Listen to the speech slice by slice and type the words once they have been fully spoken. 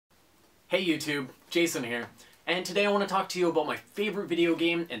Hey YouTube, Jason here, and today I want to talk to you about my favorite video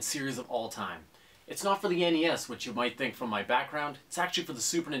game and series of all time. It's not for the NES, which you might think from my background. It's actually for the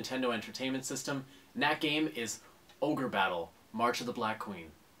Super Nintendo Entertainment System, and that game is Ogre Battle, March of the Black Queen.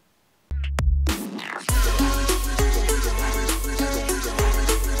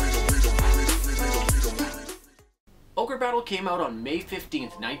 Ogre Battle came out on May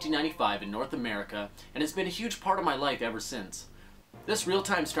 15th, 1995 in North America, and has been a huge part of my life ever since. This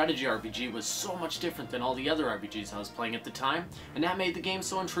real-time strategy RPG was so much different than all the other RPGs I was playing at the time, and that made the game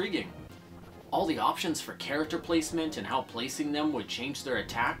so intriguing. All the options for character placement and how placing them would change their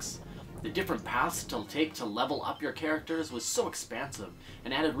attacks, the different paths to take to level up your characters was so expansive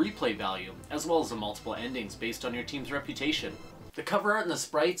and added replay value, as well as the multiple endings based on your team's reputation. The cover art and the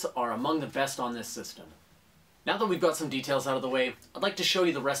sprites are among the best on this system. Now that we've got some details out of the way, I'd like to show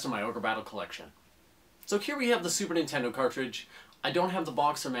you the rest of my Ogre Battle collection. So here we have the Super Nintendo cartridge. I don't have the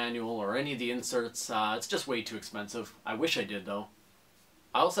box or manual or any of the inserts, it's just way too expensive. I wish I did though.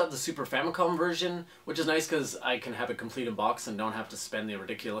 I also have the Super Famicom version, which is nice because I can have it complete in box and don't have to spend the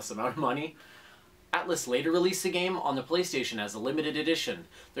ridiculous amount of money. Atlus later released the game on the PlayStation as a limited edition.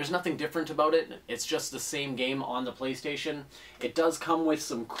 There's nothing different about it, it's just the same game on the PlayStation. It does come with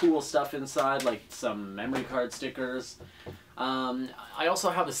some cool stuff inside, like some memory card stickers. I also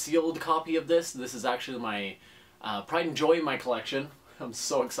have a sealed copy of this. This is actually my pride and joy in my collection. I'm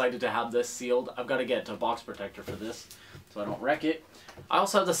so excited to have this sealed. I've got to get a box protector for this so I don't wreck it. I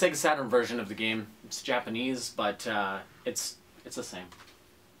also have the Sega Saturn version of the game. It's Japanese, but it's the same.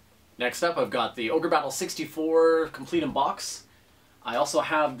 Next up, I've got the Ogre Battle 64 complete in box. I also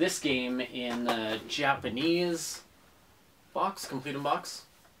have this game in the Japanese box, complete in box.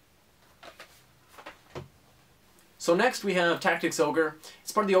 So next we have Tactics Ogre.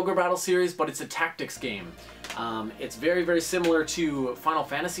 It's part of the Ogre Battle series, but it's a tactics game. It's very, very similar to Final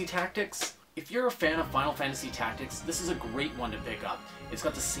Fantasy Tactics. If you're a fan of Final Fantasy Tactics, this is a great one to pick up. It's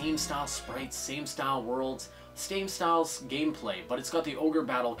got the same style sprites, same style worlds, same style gameplay, but it's got the Ogre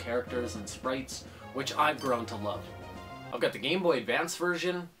Battle characters and sprites, which I've grown to love. I've got the Game Boy Advance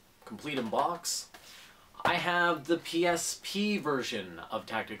version, complete in box. I have the PSP version of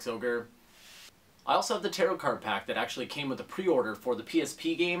Tactics Ogre. I also have the tarot card pack that actually came with a pre-order for the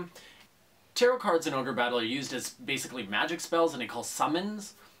PSP game. Tarot cards in Ogre Battle are used as basically magic spells, and they call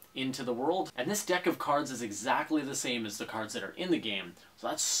summons into the world. And this deck of cards is exactly the same as the cards that are in the game. So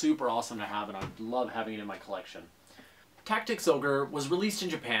that's super awesome to have, and I love having it in my collection. Tactics Ogre was released in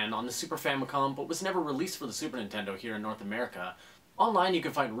Japan on the Super Famicom, but was never released for the Super Nintendo here in North America. Online you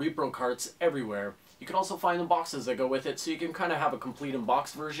can find repro carts everywhere. You can also find the boxes that go with it, so you can kind of have a complete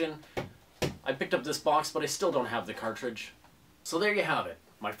in-box version. I picked up this box, but I still don't have the cartridge. So there you have it.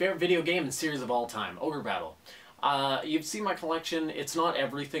 My favorite video game and series of all time, Ogre Battle. You've seen my collection. It's not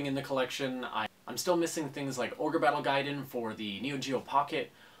everything in the collection. I'm still missing things like Ogre Battle Gaiden for the Neo Geo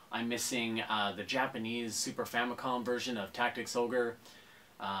Pocket. I'm missing the Japanese Super Famicom version of Tactics Ogre.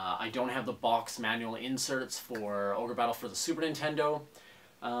 I don't have the box manual inserts for Ogre Battle for the Super Nintendo.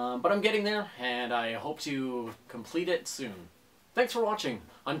 But I'm getting there, and I hope to complete it soon. Thanks for watching.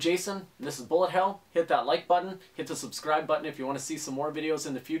 I'm Jason, and this is Bullet Hell. Hit that like button, hit the subscribe button if you want to see some more videos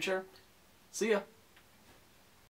in the future. See ya!